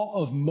law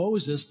of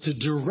Moses to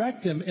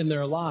direct them in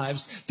their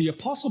lives, the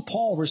Apostle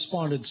Paul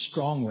responded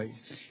strongly.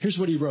 Here's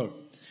what he wrote.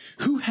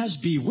 Who has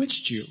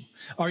bewitched you?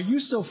 Are you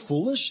so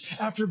foolish?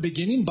 After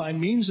beginning by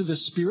means of the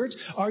Spirit,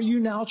 are you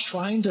now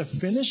trying to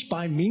finish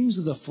by means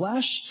of the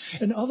flesh?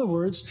 In other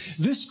words,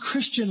 this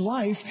Christian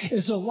life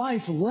is a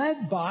life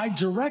led by,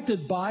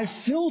 directed by,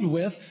 filled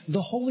with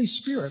the Holy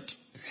Spirit.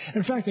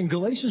 In fact, in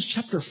Galatians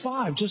chapter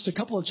 5, just a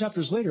couple of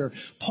chapters later,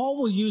 Paul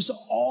will use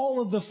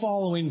all of the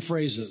following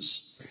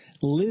phrases.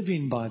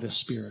 Living by the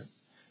Spirit,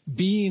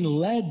 being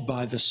led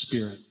by the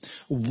Spirit,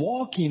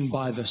 walking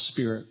by the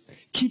Spirit,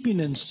 keeping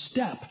in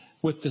step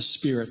with the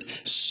Spirit,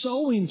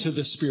 sowing to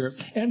the Spirit,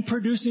 and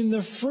producing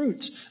the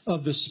fruit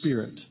of the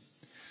Spirit.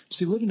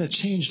 See, living a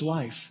changed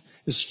life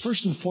is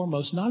first and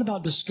foremost not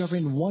about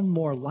discovering one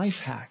more life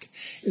hack.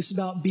 It's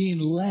about being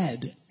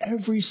led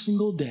every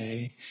single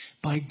day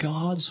by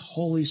God's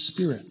Holy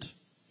Spirit.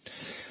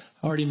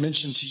 I already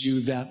mentioned to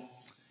you that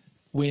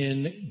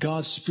when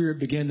God's Spirit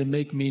began to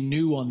make me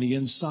new on the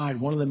inside,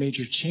 one of the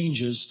major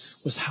changes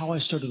was how I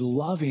started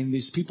loving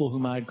these people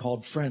whom I had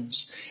called friends.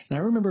 And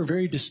I remember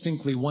very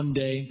distinctly one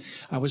day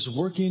I was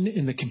working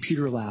in the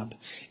computer lab.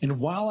 And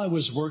while I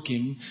was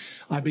working,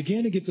 I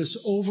began to get this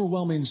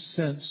overwhelming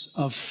sense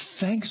of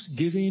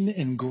thanksgiving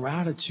and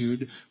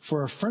gratitude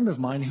for a friend of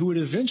mine who would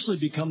eventually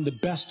become the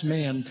best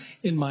man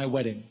in my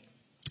wedding.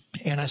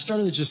 And I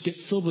started to just get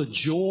filled with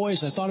joy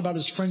as I thought about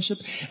his friendship.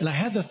 And I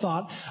had the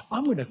thought,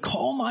 I'm going to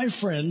call my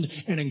friend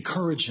and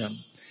encourage him.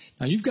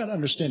 Now, you've got to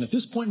understand, at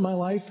this point in my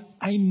life,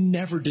 I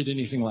never did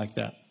anything like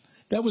that.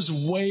 That was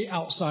way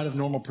outside of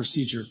normal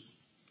procedure.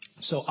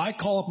 So I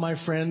call up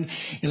my friend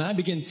and I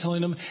begin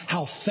telling him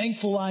how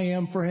thankful I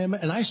am for him.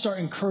 And I start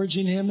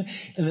encouraging him.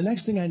 And the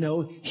next thing I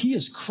know, he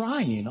is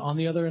crying on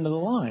the other end of the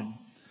line.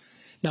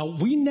 Now,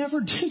 we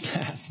never did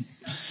that.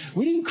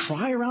 We didn't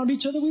cry around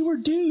each other. We were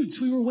dudes.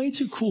 We were way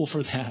too cool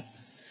for that.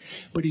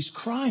 But he's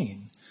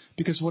crying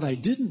because what I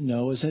didn't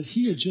know is that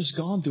he had just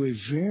gone through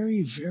a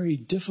very, very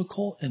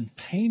difficult and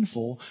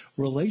painful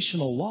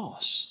relational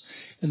loss.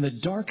 And the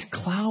dark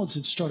clouds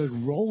had started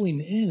rolling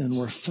in and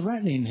were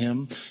threatening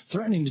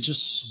to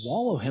just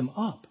swallow him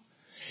up.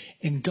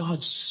 And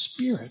God's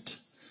Spirit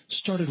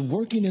started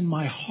working in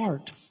my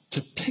heart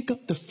to pick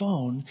up the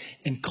phone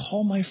and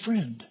call my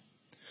friend.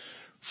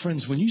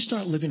 Friends, when you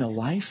start living a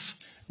life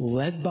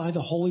led by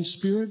the Holy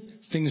Spirit,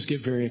 things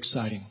get very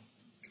exciting.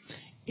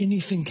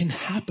 Anything can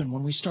happen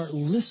when we start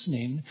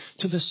listening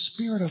to the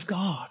Spirit of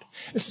God.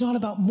 It's not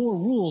about more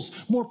rules,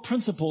 more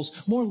principles,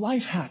 more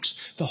life hacks.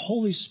 The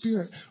Holy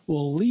Spirit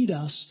will lead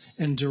us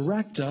and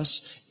direct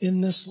us in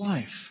this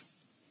life.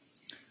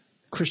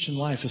 Christian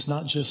life is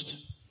not just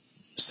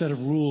a set of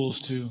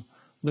rules to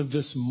live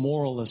this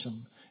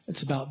moralism.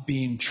 It's about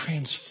being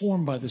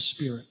transformed by the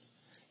Spirit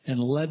and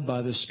led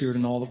by the Spirit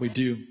in all that we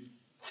do.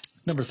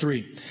 Number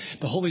 3,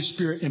 the Holy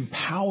Spirit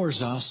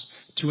empowers us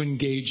to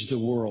engage the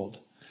world.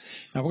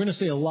 Now, we're going to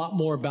say a lot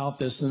more about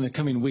this in the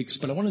coming weeks,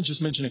 but I want to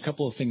just mention a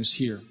couple of things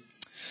here.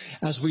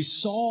 As we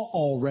saw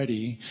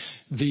already,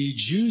 the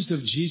Jews of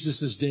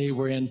Jesus' day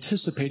were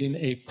anticipating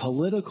a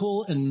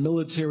political and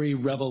military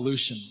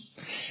revolution.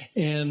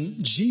 And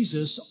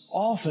Jesus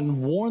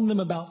often warned them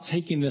about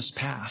taking this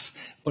path.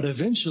 But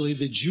eventually,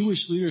 the Jewish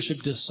leadership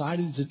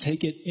decided to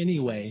take it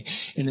anyway.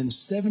 And in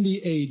 70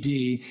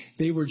 A.D.,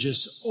 they were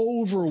just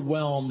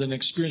overwhelmed and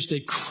experienced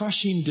a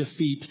crushing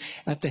defeat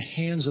at the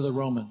hands of the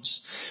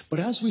Romans. But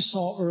as we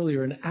saw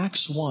earlier in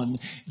Acts 1,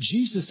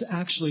 Jesus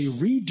actually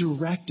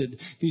redirected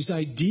these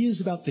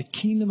ideas about the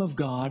kingdom of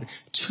God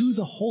to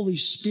the Holy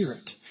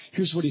Spirit.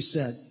 Here's what he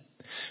said.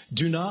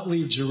 Do not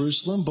leave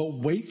Jerusalem, but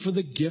wait for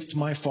the gift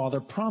my Father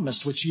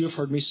promised, which you have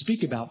heard me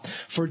speak about.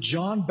 For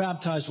John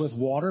baptized with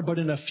water, but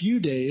in a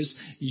few days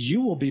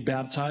you will be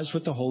baptized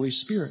with the Holy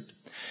Spirit.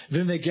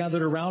 Then they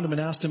gathered around him and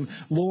asked him,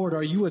 Lord,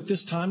 are you at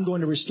this time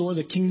going to restore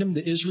the kingdom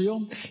to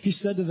Israel? He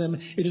said to them,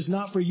 it is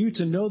not for you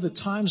to know the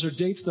times or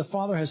dates the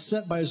Father has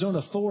set by his own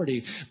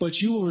authority, but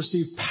you will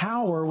receive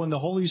power when the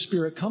Holy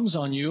Spirit comes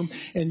on you,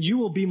 and you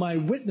will be my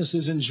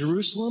witnesses in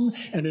Jerusalem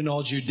and in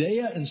all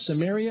Judea and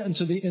Samaria and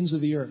to the ends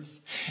of the earth.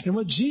 And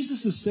what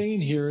Jesus is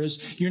saying here is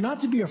you're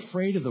not to be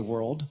afraid of the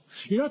world.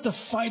 You're not to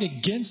fight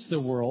against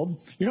the world.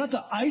 You're not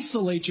to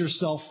isolate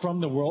yourself from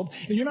the world.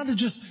 And you're not to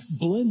just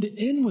blend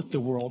in with the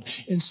world.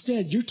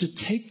 Instead, you're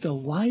to take the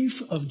life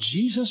of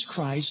Jesus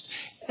Christ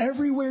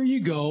everywhere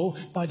you go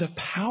by the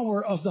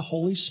power of the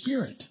Holy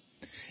Spirit.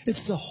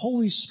 It's the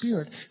Holy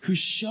Spirit who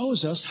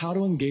shows us how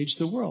to engage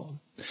the world.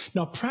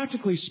 Now,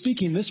 practically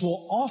speaking, this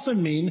will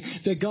often mean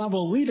that God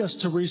will lead us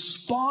to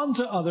respond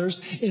to others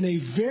in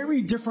a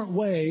very different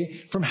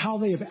way from how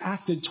they have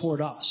acted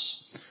toward us.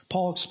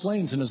 Paul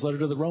explains in his letter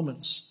to the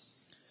Romans,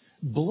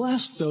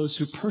 bless those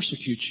who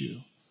persecute you.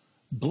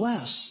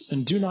 Bless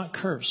and do not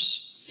curse.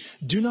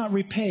 Do not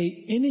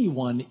repay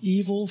anyone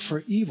evil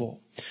for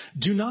evil.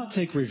 Do not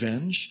take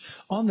revenge.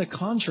 On the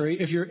contrary,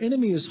 if your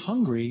enemy is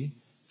hungry,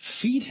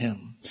 feed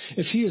him.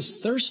 If he is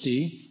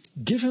thirsty,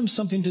 give him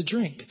something to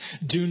drink.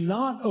 Do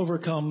not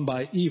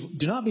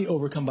be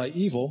overcome by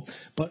evil,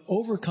 but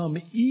overcome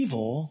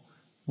evil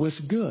with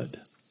good.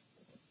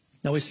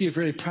 Now we see a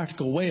very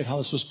practical way of how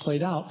this was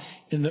played out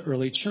in the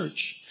early church.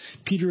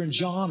 Peter and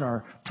John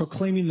are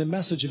proclaiming the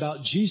message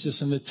about Jesus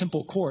in the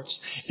temple courts,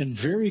 and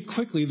very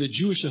quickly the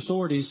Jewish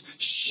authorities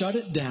shut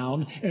it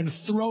down and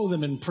throw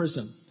them in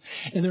prison.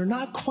 And they're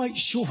not quite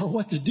sure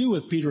what to do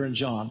with Peter and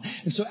John.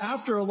 And so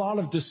after a lot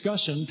of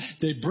discussion,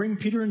 they bring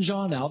Peter and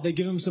John out. They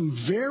give them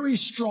some very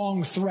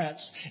strong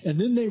threats, and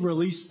then they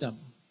release them.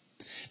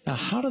 Now,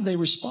 how did they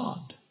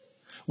respond?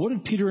 What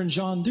did Peter and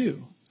John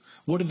do?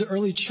 What did the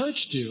early church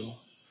do?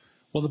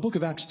 Well, the book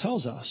of Acts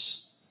tells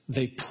us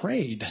they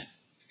prayed.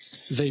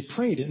 They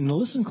prayed. And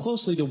listen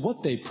closely to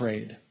what they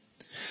prayed.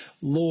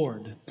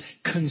 Lord,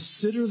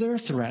 consider their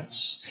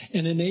threats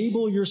and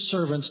enable your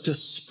servants to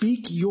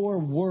speak your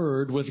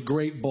word with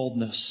great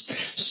boldness.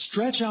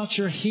 Stretch out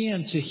your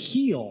hand to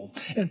heal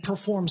and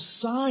perform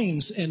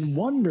signs and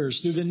wonders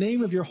through the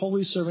name of your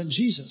holy servant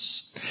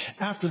Jesus.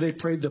 After they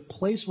prayed, the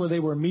place where they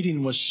were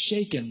meeting was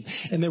shaken,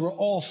 and they were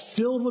all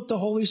filled with the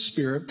Holy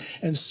Spirit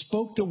and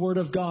spoke the word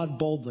of God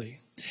boldly.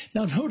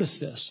 Now notice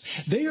this.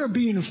 They are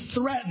being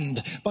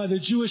threatened by the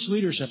Jewish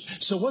leadership.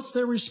 So what's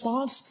their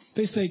response?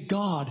 They say,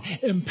 God,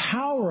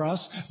 empower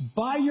us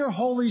by your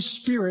Holy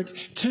Spirit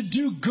to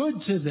do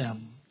good to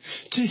them,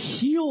 to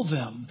heal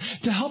them,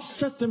 to help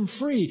set them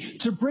free,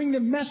 to bring the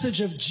message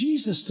of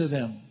Jesus to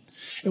them.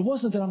 It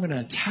wasn't that I'm going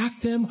to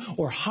attack them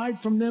or hide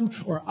from them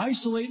or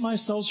isolate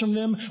myself from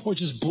them or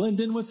just blend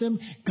in with them.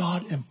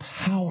 God,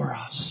 empower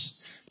us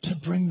to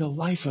bring the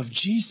life of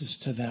Jesus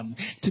to them,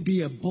 to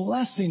be a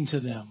blessing to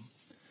them.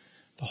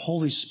 The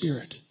Holy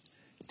Spirit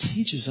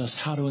teaches us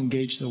how to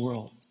engage the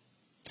world.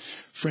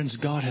 Friends,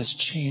 God has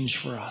change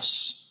for us.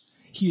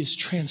 He is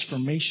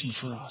transformation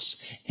for us.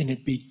 And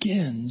it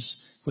begins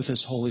with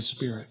His Holy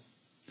Spirit.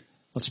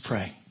 Let's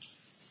pray.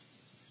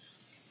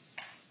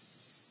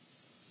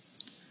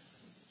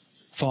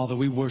 Father,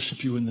 we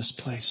worship you in this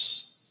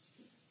place.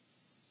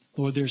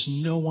 Lord, there's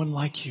no one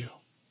like you.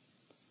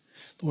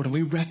 Lord, and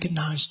we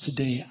recognize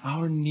today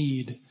our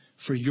need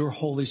for your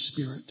Holy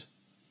Spirit.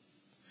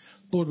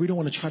 Lord, we don't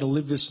want to try to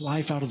live this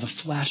life out of the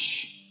flesh,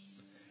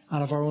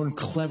 out of our own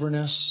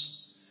cleverness,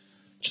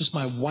 just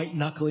my white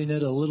knuckling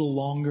it a little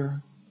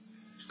longer.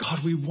 God,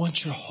 we want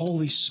your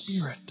Holy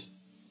Spirit.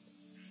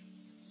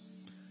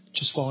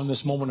 Just while in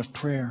this moment of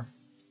prayer,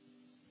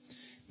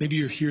 maybe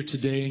you're here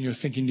today and you're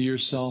thinking to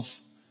yourself,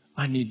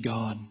 I need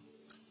God.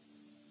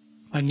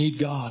 I need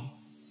God.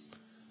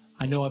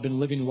 I know I've been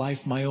living life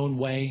my own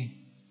way,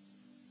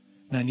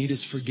 and I need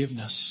His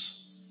forgiveness.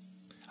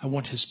 I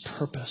want His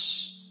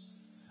purpose.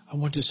 I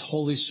want His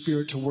Holy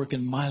Spirit to work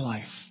in my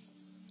life.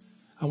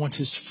 I want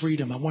His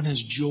freedom. I want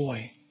His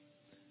joy.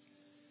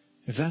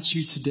 If that's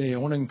you today, I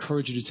want to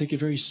encourage you to take a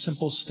very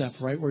simple step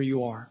right where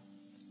you are.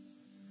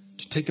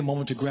 To take a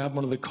moment to grab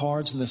one of the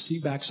cards in the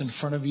seat backs in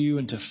front of you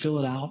and to fill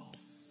it out.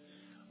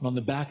 And on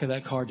the back of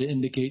that card to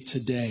indicate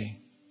today,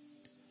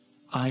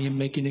 I am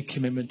making a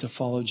commitment to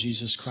follow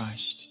Jesus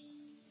Christ.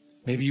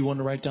 Maybe you want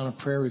to write down a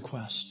prayer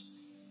request.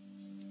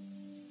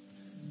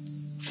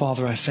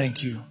 Father, I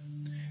thank you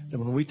that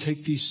when we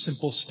take these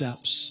simple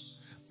steps,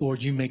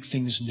 Lord, you make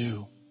things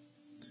new.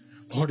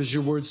 Lord, as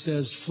your word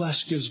says, flesh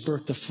gives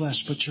birth to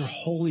flesh, but your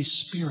Holy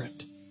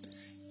Spirit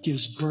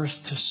gives birth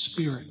to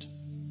spirit.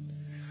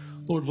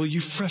 Lord, will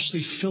you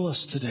freshly fill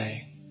us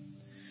today?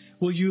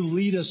 Will you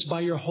lead us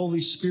by your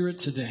Holy Spirit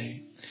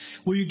today?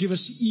 Will you give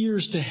us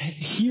ears to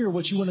hear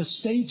what you want to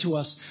say to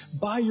us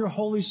by your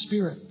Holy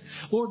Spirit?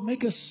 Lord,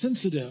 make us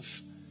sensitive.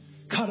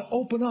 God,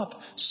 open up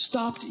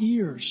stopped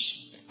ears.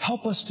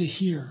 Help us to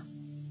hear.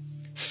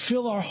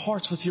 Fill our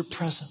hearts with your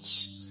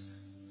presence.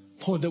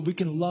 Lord, that we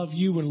can love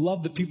you and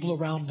love the people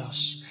around us.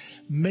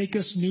 Make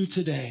us new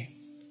today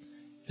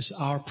is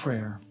our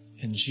prayer.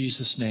 In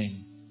Jesus'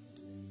 name,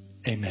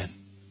 amen.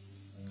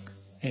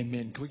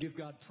 Amen. Can we give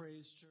God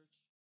praise, church?